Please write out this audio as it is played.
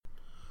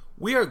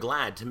We are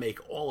glad to make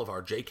all of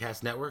our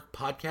JCast Network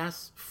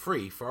podcasts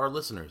free for our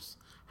listeners.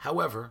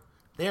 However,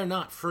 they are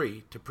not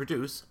free to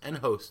produce and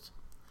host.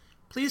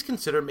 Please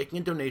consider making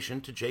a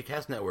donation to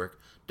JCast Network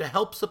to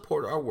help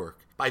support our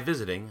work by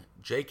visiting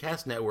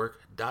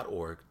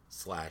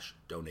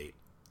jcastnetwork.org/donate.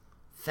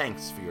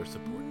 Thanks for your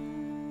support.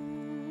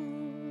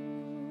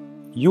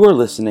 You are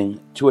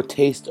listening to A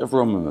Taste of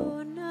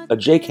Romumu, a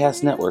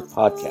JCast Network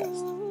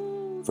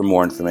podcast. For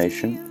more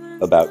information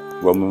about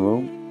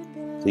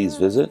Romumu, please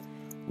visit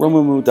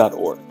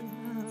romumu.org.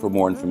 For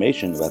more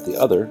information about the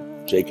other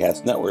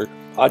JCast Network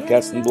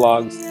podcasts and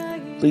blogs,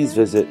 please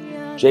visit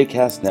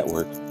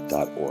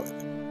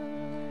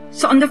jcastnetwork.org.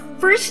 So on the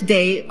first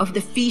day of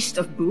the Feast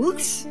of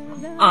Booths,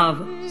 of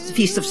the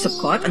Feast of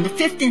Sukkot, on the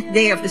 15th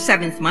day of the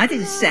 7th month,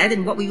 it is said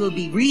in what we will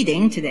be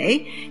reading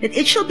today, that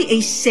it shall be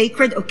a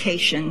sacred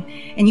occasion,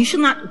 and you shall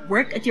not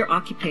work at your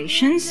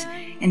occupations.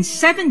 And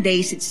 7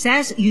 days, it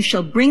says, you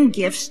shall bring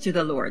gifts to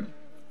the Lord.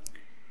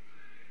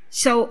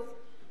 So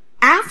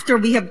after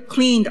we have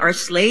cleaned our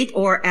slate,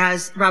 or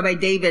as Rabbi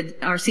David,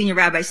 our senior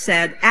rabbi,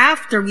 said,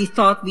 after we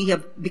thought we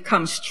have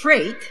become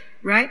straight,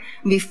 right?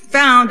 We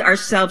found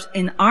ourselves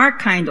in our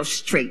kind of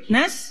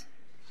straightness.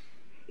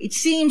 It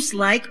seems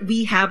like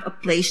we have a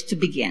place to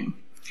begin.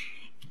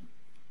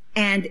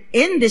 And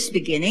in this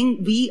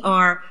beginning, we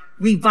are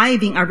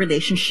reviving our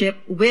relationship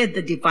with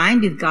the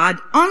divine, with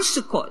God, on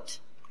Sukkot.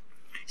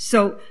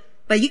 So,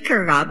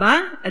 Vayikra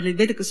Rabbah,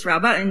 Leviticus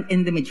Rabbah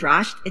in the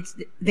Midrash,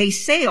 they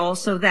say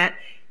also that,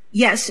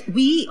 yes,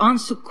 we on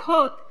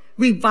Sukkot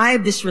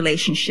revive this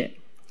relationship.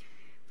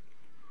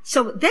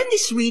 So then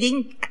this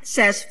reading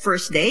says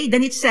first day,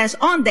 then it says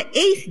on the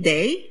 8th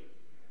day,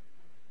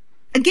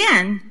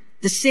 again,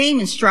 the same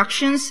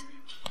instructions: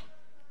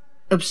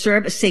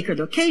 observe a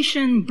sacred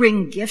occasion,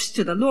 bring gifts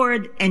to the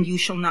Lord, and you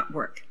shall not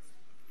work.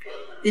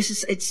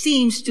 It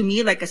seems to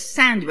me like a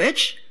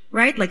sandwich,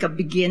 right? Like a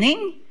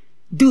beginning,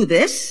 do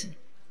this,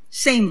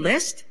 same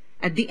list.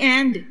 At the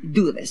end,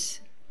 do this,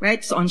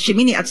 right? So on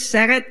Shemini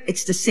Atzeret,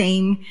 it's the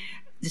same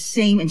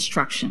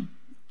instruction.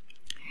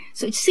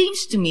 So it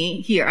seems to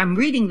me here, I'm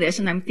reading this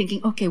and I'm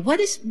thinking, okay,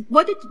 what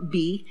would it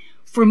be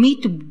for me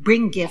to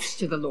bring gifts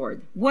to the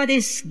Lord? What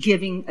is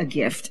giving a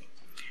gift?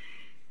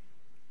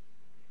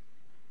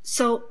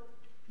 So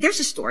there's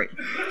a story.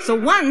 So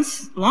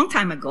once, a long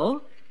time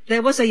ago,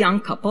 there was a young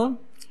couple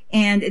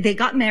and they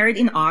got married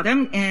in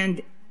autumn,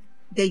 and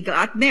they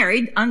got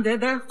married under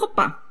the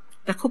chuppah.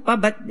 The chuppah,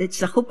 but it's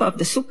the chuppah of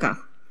the sukkah.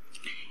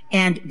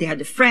 And they had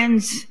the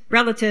friends,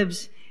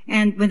 relatives,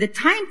 and when the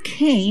time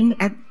came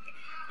at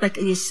like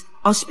this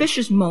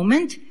auspicious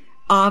moment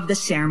of the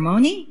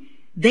ceremony,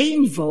 they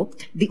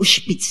invoked the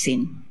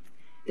ushpitzin.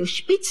 The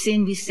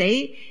ushpitzin, we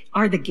say,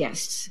 are the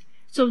guests.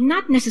 So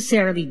not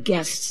necessarily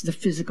guests, the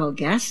physical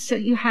guests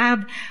that you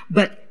have,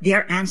 but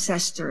their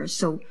ancestors.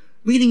 So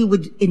really we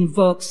would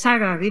invoke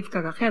Sarah,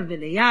 Rivka, Rachel,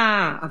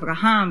 Leah,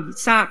 Abraham,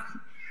 Yitzhak,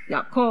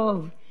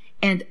 Yaakov,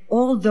 and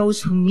all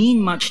those who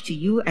mean much to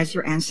you as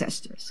your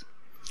ancestors.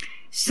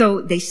 So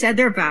they said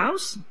their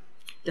vows.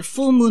 The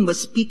full moon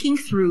was speaking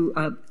through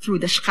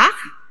the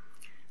shkach,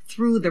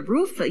 through the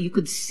roof. You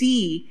could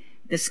see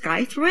the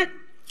sky through it.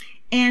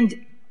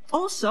 And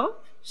also,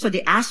 so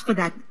they asked for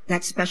that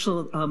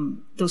special,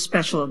 those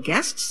special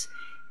guests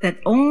that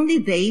only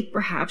they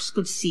perhaps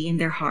could see in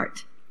their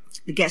heart.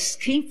 The guests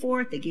came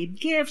forth, they gave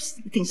gifts,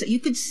 things that you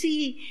could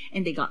see,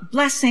 and they got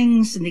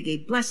blessings, and they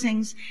gave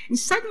blessings. And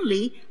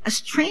suddenly, a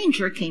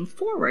stranger came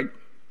forward.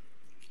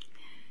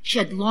 She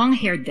had long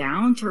hair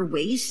down to her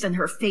waist, and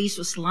her face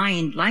was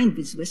lined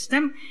with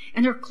wisdom,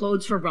 and her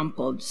clothes were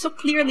rumpled, so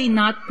clearly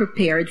not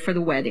prepared for the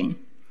wedding.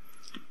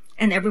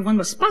 And everyone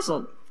was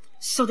puzzled.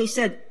 So they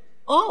said,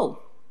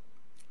 oh,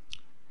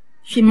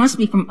 she must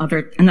be from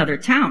another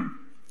town,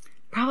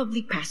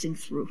 probably passing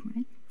through,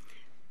 right?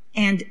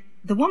 And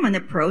the woman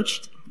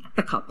approached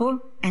the couple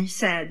and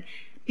said,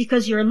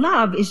 because your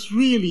love is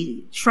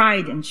really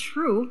tried and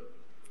true,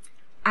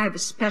 I have a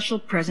special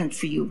present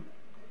for you.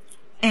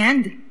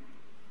 And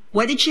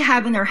what did she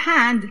have in her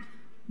hand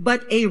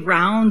but a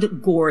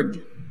round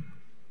gourd?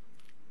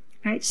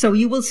 Right? So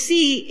you will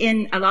see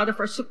in a lot of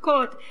our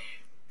Sukkot,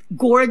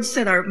 gourds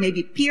that are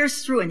maybe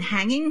pierced through and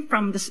hanging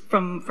from the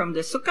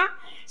sukkah.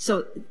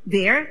 So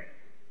there,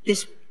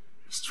 this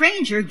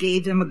stranger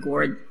gave them a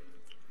gourd.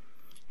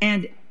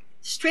 And the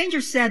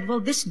stranger said, well,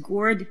 this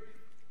gourd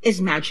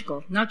is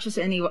magical, not just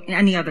any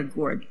other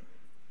gourd.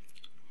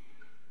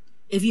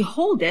 If you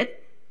hold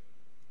it,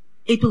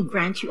 it will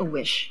grant you a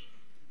wish.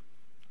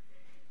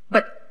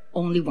 But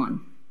only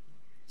one.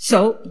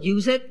 So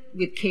use it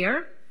with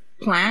care,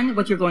 plan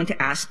what you're going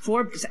to ask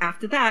for, because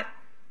after that,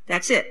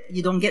 that's it.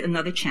 You don't get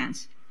another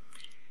chance.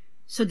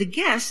 So the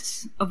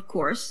guests, of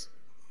course,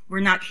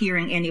 were not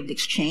hearing any of the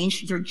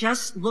exchange. They're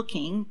just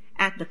looking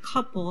at the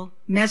couple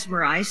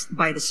mesmerized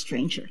by the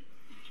stranger.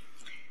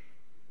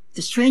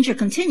 The stranger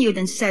continued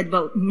and said,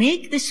 well,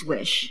 make this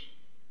wish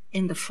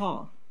in the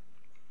fall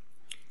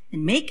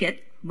and make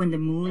it when the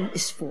moon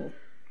is full.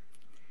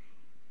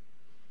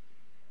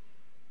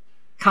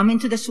 Come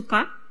into the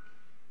sukkah,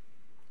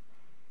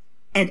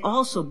 and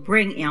also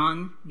bring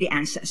on the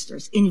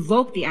ancestors.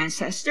 Invoke the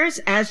ancestors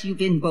as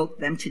you've invoked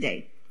them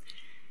today.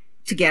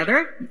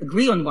 Together,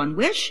 agree on one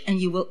wish,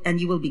 and you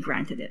will be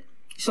granted it.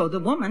 So the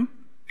woman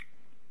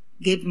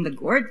gave him the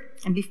gourd,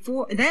 and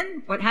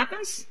then what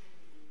happens?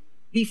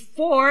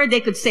 Before they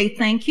could say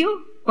thank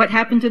you, what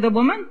happened to the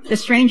woman, the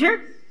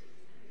stranger?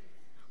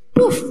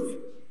 Poof!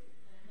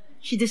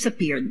 She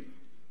disappeared.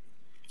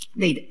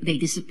 They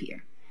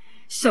disappear.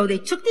 So they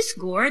took this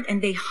gourd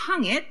and they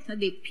hung it,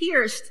 they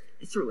pierced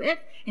through it,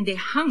 and they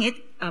hung it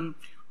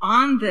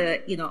on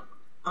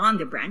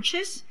the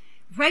branches,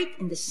 right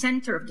in the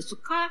center of the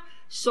sukkah.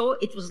 So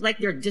it was like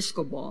their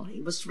disco ball.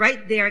 It was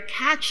right there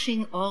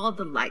catching all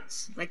the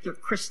lights, like their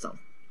crystal.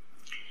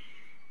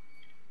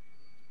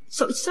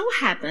 So it so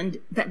happened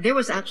that there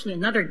was actually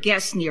another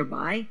guest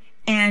nearby,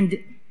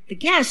 and the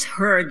guest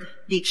heard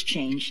the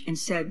exchange and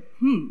said,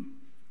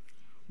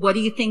 what do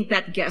you think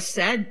that guest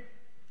said?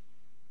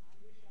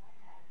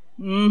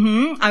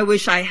 I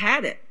wish I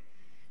had it.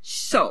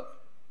 So,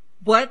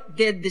 what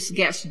did this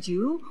guest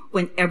do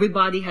when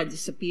everybody had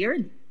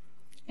disappeared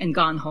and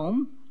gone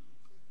home?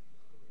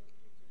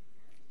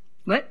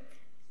 What?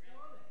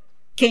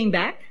 Came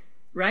back,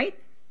 right?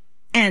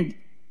 And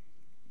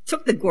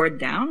took the gourd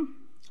down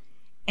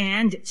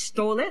and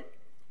stole it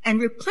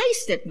and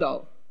replaced it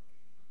though,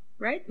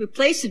 right?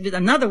 Replaced it with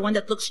another one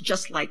that looks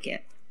just like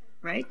it,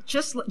 right?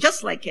 Just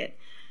like it.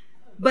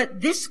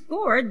 But this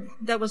gourd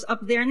that was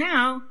up there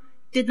now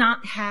did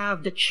not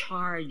have the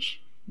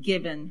charge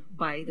given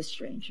by the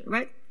stranger,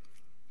 right?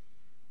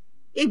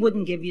 It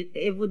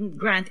wouldn't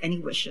grant any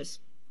wishes.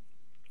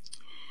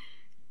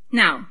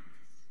 Now,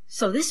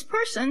 so this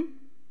person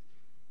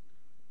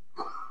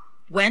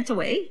went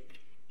away,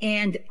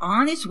 and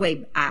on his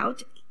way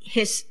out,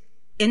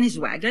 in his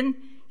wagon,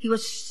 he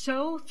was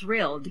so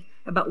thrilled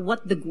about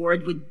what the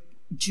gourd would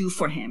do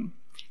for him,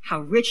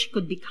 how rich he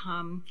could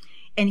become.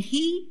 And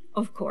he,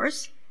 of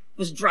course,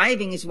 was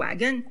driving his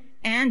wagon,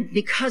 and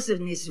because of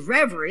his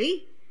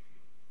reverie,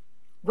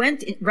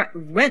 went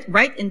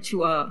right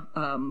into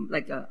a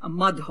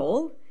mud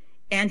hole,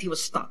 and he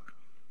was stuck.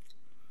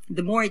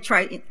 The more he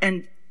tried,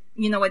 and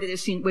you know what it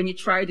is when you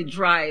try to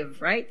drive,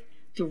 right?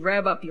 To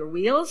rev up your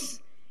wheels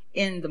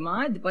in the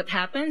mud, what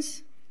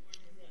happens?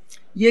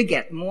 You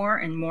get more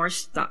and more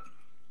stuck.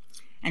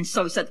 And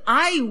so he said,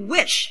 I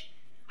wish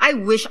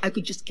I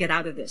could just get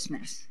out of this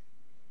mess.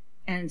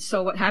 And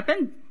so what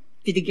happened?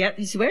 Did he get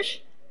his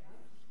wish?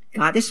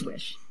 Got his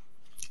wish.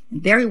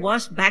 And there he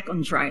was back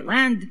on dry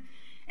land,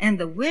 and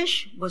the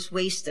wish was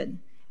wasted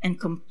and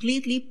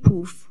completely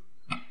poof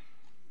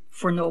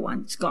for no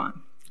one. It's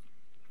gone.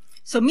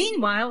 So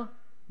meanwhile,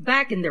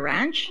 back in the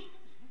ranch,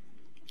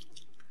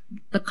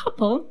 the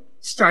couple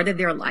started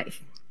their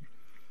life.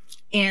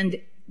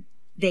 And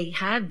they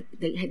had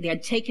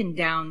taken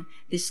down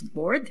this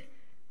gourd,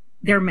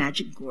 their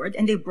magic gourd,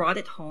 and they brought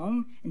it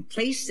home and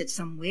placed it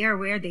somewhere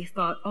where they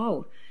thought,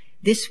 oh,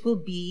 this will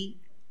be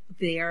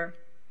their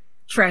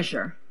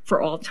treasure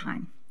for all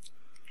time.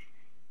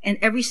 And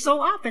every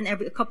so often,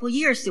 every couple of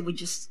years, they would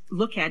just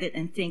look at it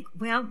and think,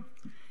 well,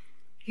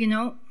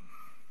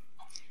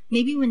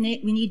 maybe we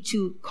need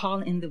to call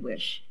in the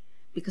wish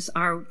because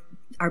our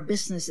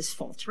business is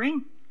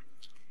faltering,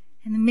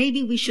 and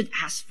maybe we should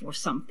ask for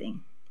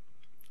something.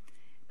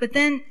 But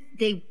then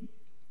they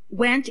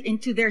went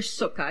into their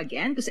sukkah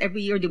again, because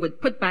every year they would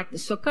put back the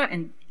sukkah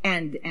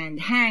and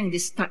hang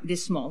this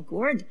small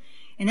gourd.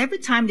 And every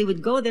time they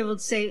would go, they would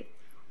say,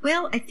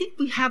 well, I think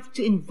we have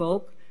to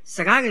invoke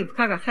Abraham,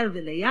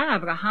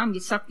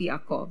 Yitzhak,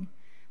 Yaakov.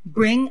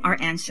 Bring our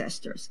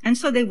ancestors. And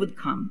so they would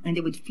come, and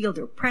they would feel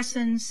their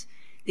presence.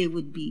 They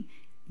would be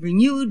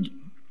renewed.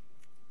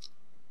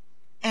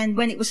 And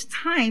when it was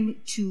time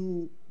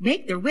to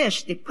make their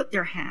wish, they put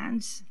their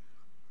hands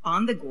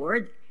on the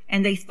gourd,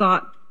 and they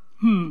thought,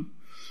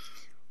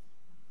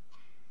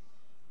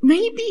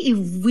 maybe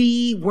if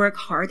we work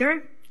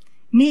harder,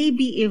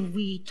 maybe if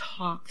we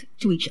talk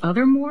to each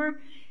other more,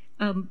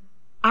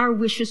 our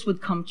wishes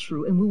would come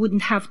true, and we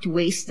wouldn't have to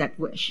waste that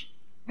wish,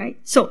 right?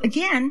 So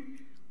again,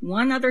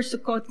 one other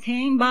Sukkot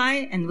came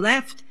by and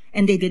left,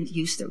 and they didn't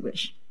use their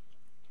wish.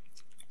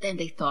 Then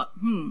they thought,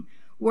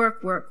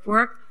 work.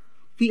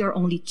 We are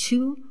only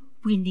two.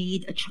 We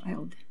need a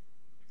child.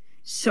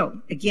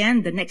 So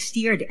again, the next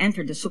year they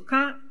entered the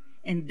sukkah,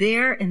 and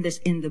there in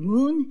the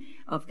moon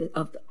of the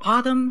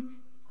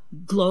autumn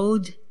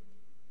glowed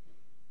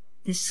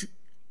this,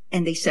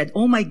 and they said,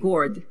 oh my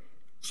gourd,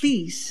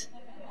 please,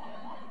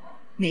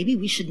 maybe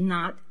we should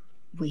not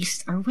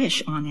waste our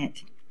wish on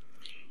it.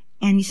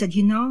 And he said,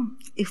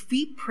 if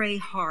we pray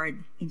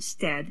hard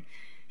instead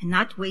and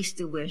not waste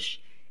the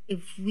wish,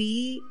 if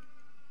we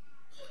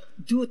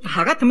do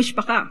taharat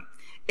mishpacha,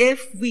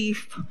 if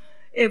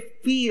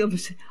we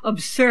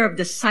observe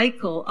the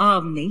cycle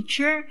of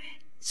nature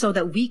so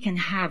that we can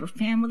have a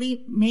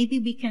family, maybe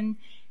we can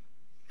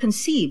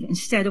conceive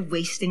instead of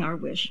wasting our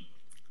wish.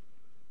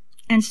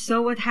 And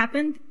so what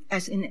happened,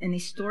 as in a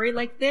story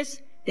like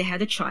this, they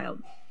had a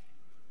child.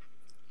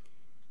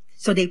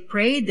 So they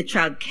prayed, the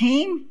child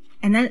came,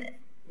 and then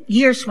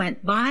years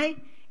went by,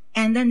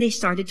 And then they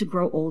started to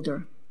grow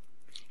older.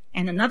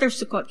 And another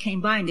Sukkot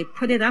came by and they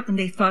put it up and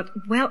they thought,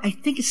 well, I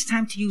think it's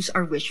time to use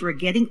our wish. We're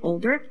getting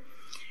older.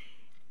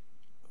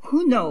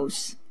 Who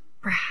knows?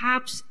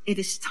 Perhaps it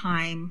is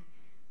time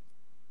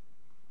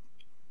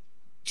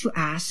to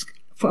ask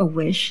for a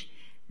wish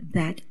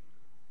that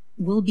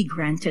will be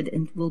granted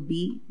and will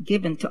be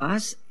given to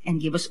us and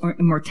give us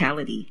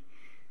immortality.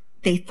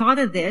 They thought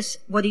of this.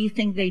 What do you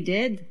think they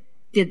did?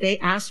 Did they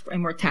ask for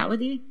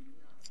immortality?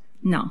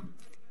 No.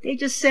 They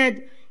just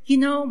said,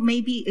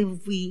 maybe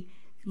if we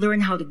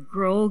learn how to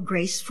grow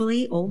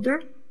gracefully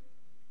older,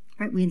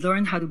 right? We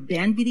learn how to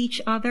bend with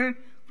each other,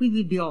 we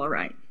will be all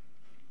right.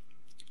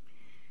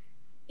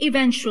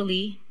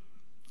 Eventually,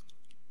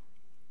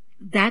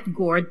 that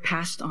gourd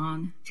passed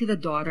on to the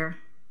daughter,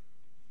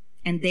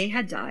 and they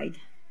had died,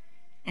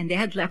 and they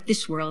had left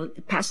this world.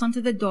 It passed on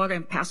to the daughter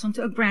and passed on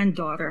to a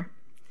granddaughter.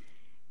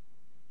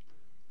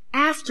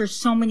 After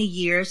so many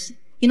years,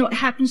 what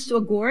happens to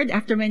a gourd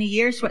after many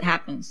years? What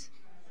happens?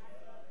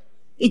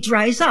 It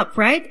dries up,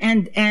 right?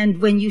 And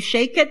when you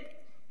shake it,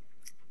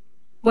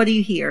 what do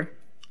you hear?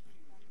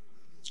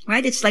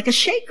 Right? It's like a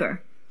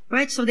shaker,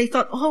 right? So they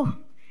thought,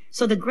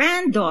 so the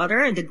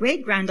granddaughter and the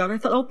great-granddaughter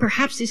thought,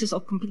 perhaps this is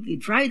all completely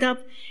dried up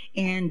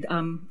and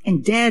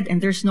dead,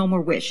 and there's no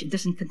more wish. It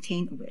doesn't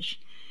contain a wish.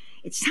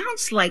 It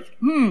sounds like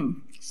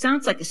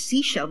a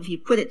seashell if you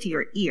put it to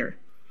your ear.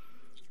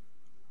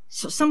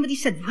 So somebody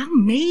said, well,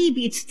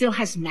 maybe it still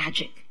has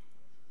magic,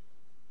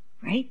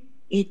 right?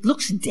 It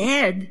looks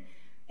dead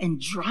and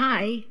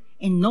dry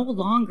and no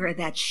longer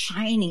that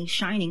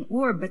shining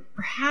orb, but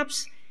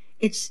perhaps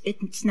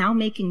it's now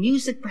making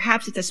music.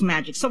 Perhaps it has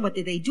magic. So what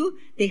did they do?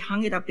 They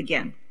hung it up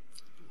again.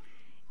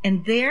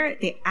 And there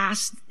they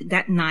asked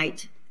that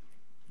night,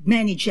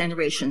 many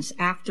generations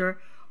after,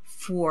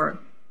 for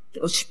the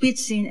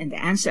Auspitzin and the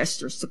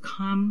ancestors to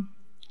come,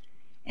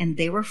 and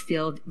they were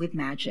filled with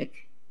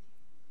magic.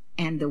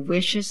 And the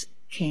wishes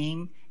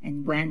came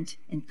and went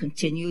and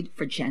continued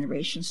for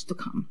generations to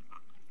come.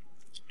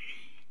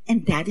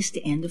 And that is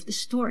the end of the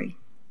story.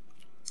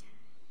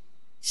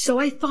 So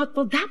I thought,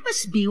 well, that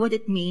must be what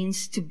it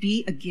means to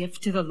be a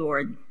gift to the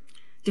Lord,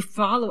 to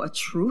follow a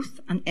truth,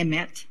 an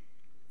emet,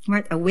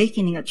 right?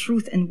 Awakening a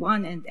truth in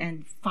one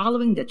and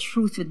following the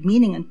truth with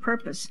meaning and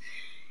purpose.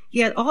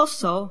 Yet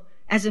also,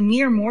 as a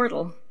mere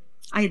mortal,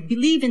 I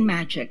believe in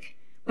magic,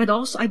 but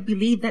also I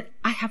believe that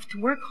I have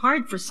to work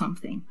hard for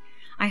something.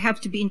 I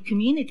have to be in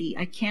community.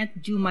 I can't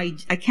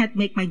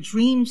make my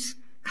dreams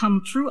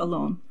come true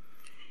alone.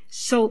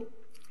 So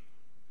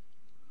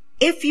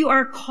if you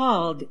are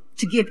called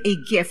to give a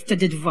gift to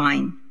the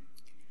divine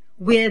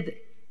with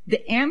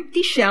the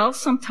empty shell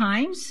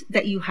sometimes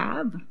that you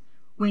have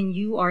when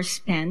you are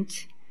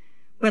spent,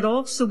 but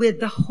also with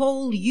the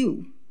whole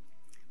you,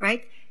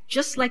 right?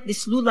 Just like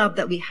this lulav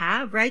that we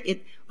have,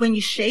 right? When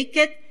you shake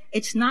it,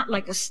 it's not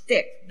like a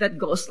stick that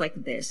goes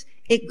like this.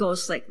 It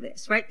goes like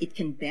this, right? It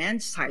can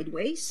bend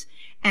sideways,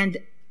 and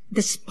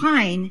the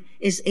spine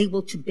is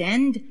able to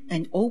bend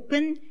and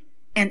open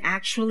and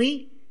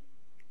actually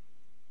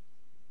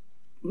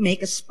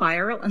make a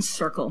spiral and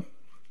circle.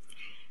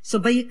 So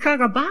Vayikra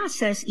Rabbah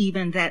says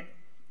even that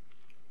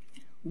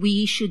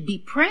we should be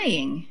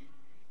praying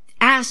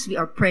as we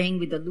are praying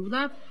with the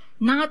lulav,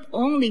 not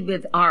only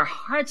with our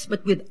hearts,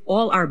 but with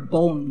all our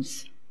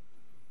bones.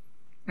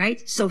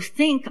 Right? So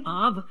think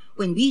of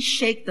when we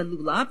shake the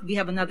lulav, we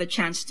have another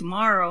chance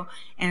tomorrow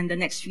and the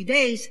next few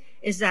days,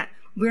 is that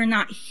we're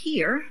not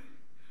here.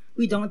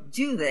 We don't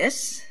do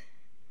this,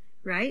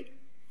 right?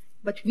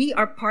 But we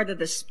are part of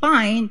the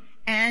spine,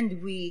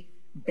 and we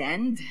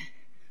bend,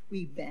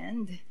 we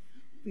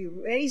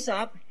raise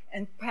up,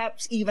 and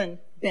perhaps even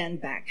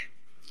bend back.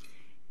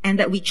 And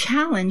that we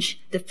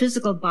challenge the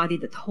physical body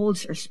that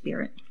holds our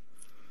spirit.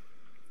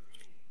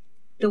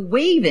 The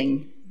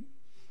waving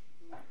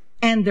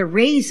and the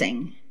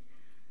raising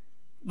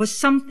was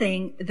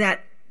something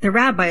that the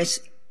rabbis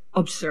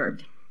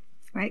observed,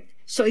 right?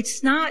 So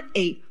it's not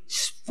a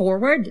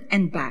forward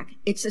and back.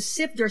 It's as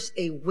if there's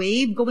a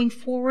wave going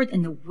forward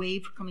and a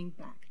wave coming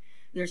back.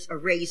 There's a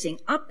raising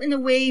up in a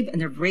wave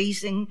and a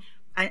raising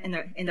and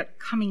a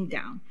coming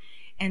down.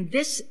 And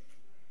this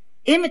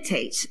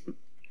imitates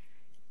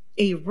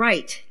a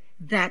rite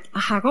that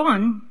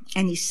Aharon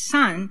and his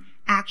son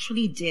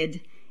actually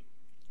did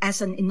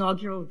as an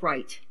inaugural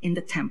rite in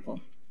the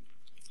temple.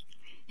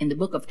 In the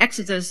book of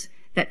Exodus,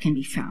 that can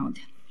be found.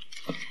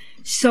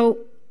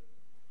 So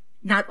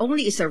not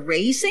only is a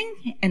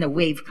raising and a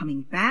wave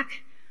coming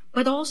back,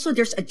 but also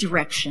there's a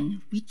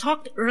direction. We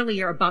talked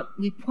earlier about,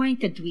 we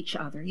pointed to each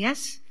other,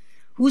 yes?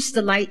 Who's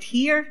the light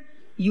here?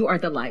 You are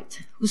the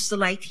light. Who's the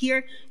light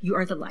here? You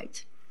are the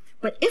light.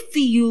 But if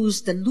we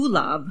use the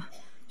lulav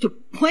to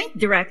point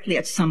directly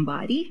at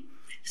somebody,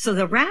 so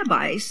the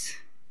rabbis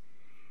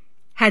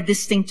had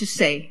this thing to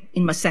say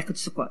in Masechet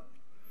Sukkot.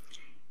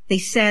 They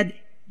said,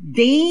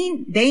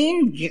 Dein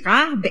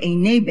gira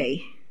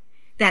be'enebe,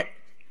 that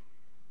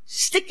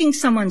sticking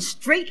someone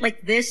straight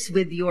like this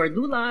with your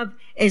lulav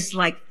is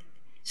like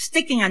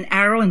sticking an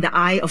arrow in the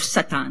eye of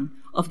Satan,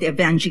 of the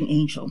avenging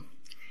angel.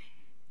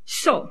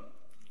 So,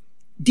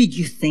 Did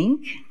you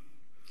think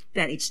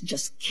that it's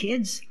just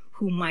kids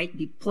who might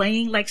be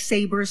playing like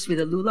sabers with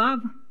a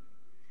lulav?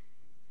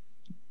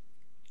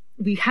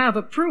 We have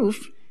a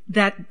proof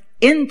that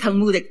in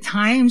Talmudic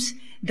times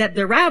that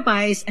the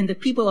rabbis and the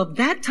people of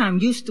that time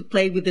used to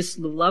play with this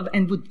lulav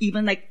and would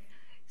even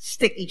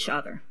stick each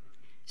other.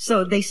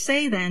 So they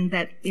say then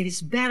that it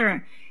is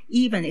better,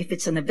 even if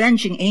it's an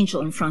avenging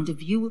angel in front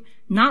of you,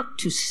 not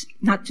to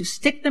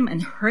stick them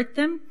and hurt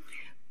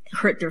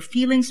their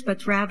feelings,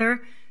 but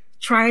rather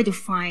try to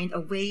find a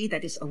way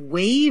that is a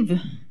wave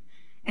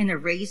and a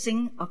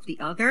raising of the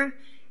other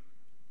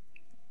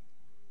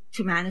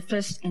to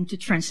manifest and to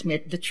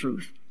transmit the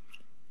truth.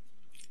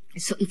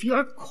 So if you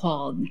are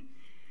called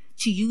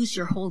to use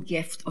your whole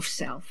gift of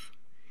self,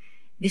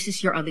 this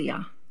is your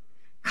aliyah.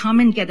 Come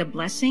and get a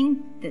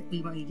blessing that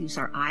we may use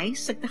our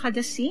eyes like the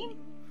Hadasim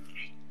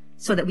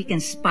so that we can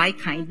spy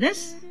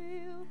kindness.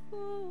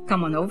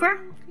 Come on over.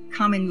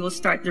 Come and we'll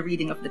start the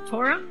reading of the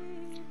Torah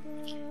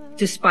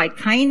to spy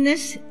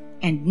kindness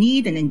and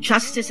need and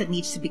injustice that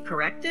needs to be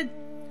corrected,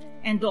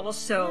 and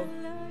also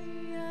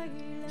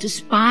to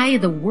spy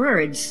the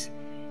words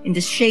in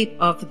the shape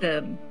of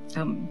the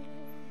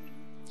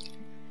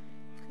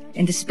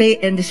in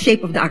the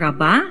shape of the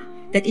araba,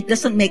 that it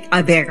doesn't make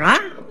avera,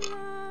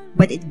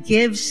 but it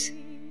gives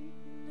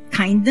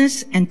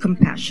kindness and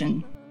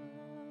compassion.